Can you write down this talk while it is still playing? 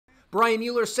Brian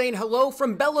Mueller saying hello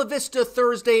from Bella Vista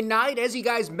Thursday night. As you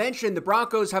guys mentioned, the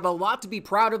Broncos have a lot to be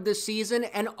proud of this season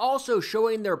and also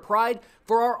showing their pride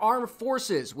for our armed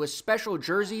forces with special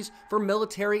jerseys for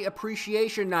Military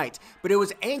Appreciation Night. But it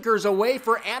was anchors away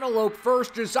for Antelope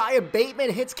first. JASIAH Bateman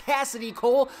hits Cassidy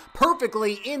Cole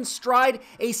perfectly in stride,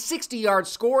 a 60-yard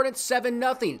score, and it's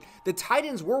 7-0. The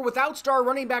Titans were without star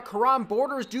running back CURRON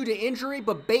Borders due to injury,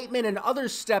 but Bateman and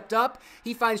others stepped up.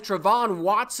 He finds TREVON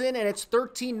Watson, and it's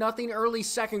 13-0 early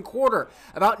second quarter.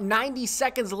 About 90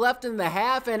 seconds left in the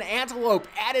half, and Antelope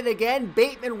at it again.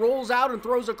 Bateman rolls out and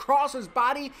throws across his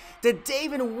body to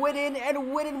WHITTEN,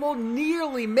 and WHITTEN will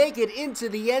nearly make it into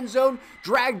the end zone,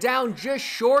 dragged down just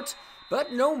short.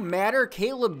 But no matter,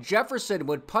 KAELEB Jefferson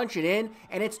would punch it in,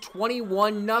 and it's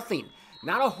 21-0.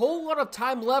 Not a whole lot of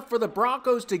time left for the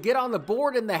Broncos to get on the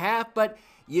board in the half, but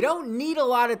you don't need a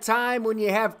lot of time when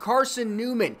you have Carson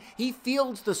Newman. He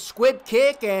fields the squib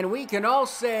kick, and we can all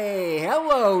say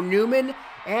hello, Newman,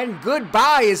 and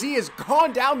goodbye as he has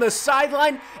gone down the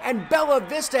sideline, and Bella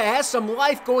Vista has some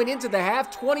life going into the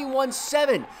half,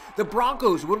 21-7. The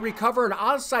Broncos would recover an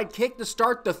onside kick to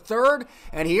start the third,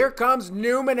 and here comes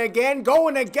Newman again,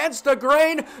 going against the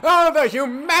grain. Oh, the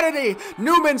humanity!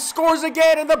 Newman scores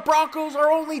again, and the Broncos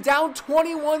are only down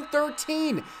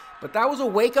 21-13. But that was a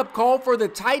wake-up call for the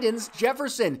Titans.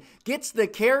 Jefferson gets the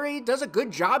carry, does a good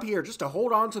job here just to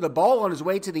hold on to the ball on his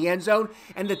way to the end zone,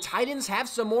 and the Titans have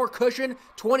some more cushion,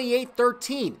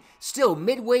 28-13. Still,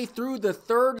 midway through the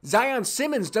third, Zion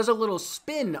Simmons does a little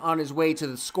spin on his way to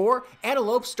the score.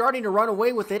 Antelope starting to run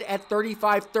away with it at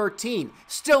 35-13.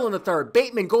 Still in the third,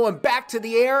 Bateman going back to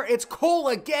the air. It's Cole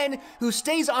again who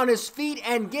stays on his feet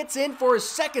and gets in for his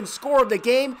second score of the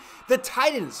game. The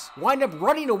Titans wind up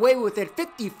running away with it,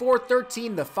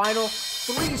 54-13 the final.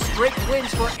 3 straight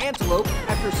wins for Antelope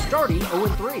after starting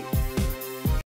 0-3.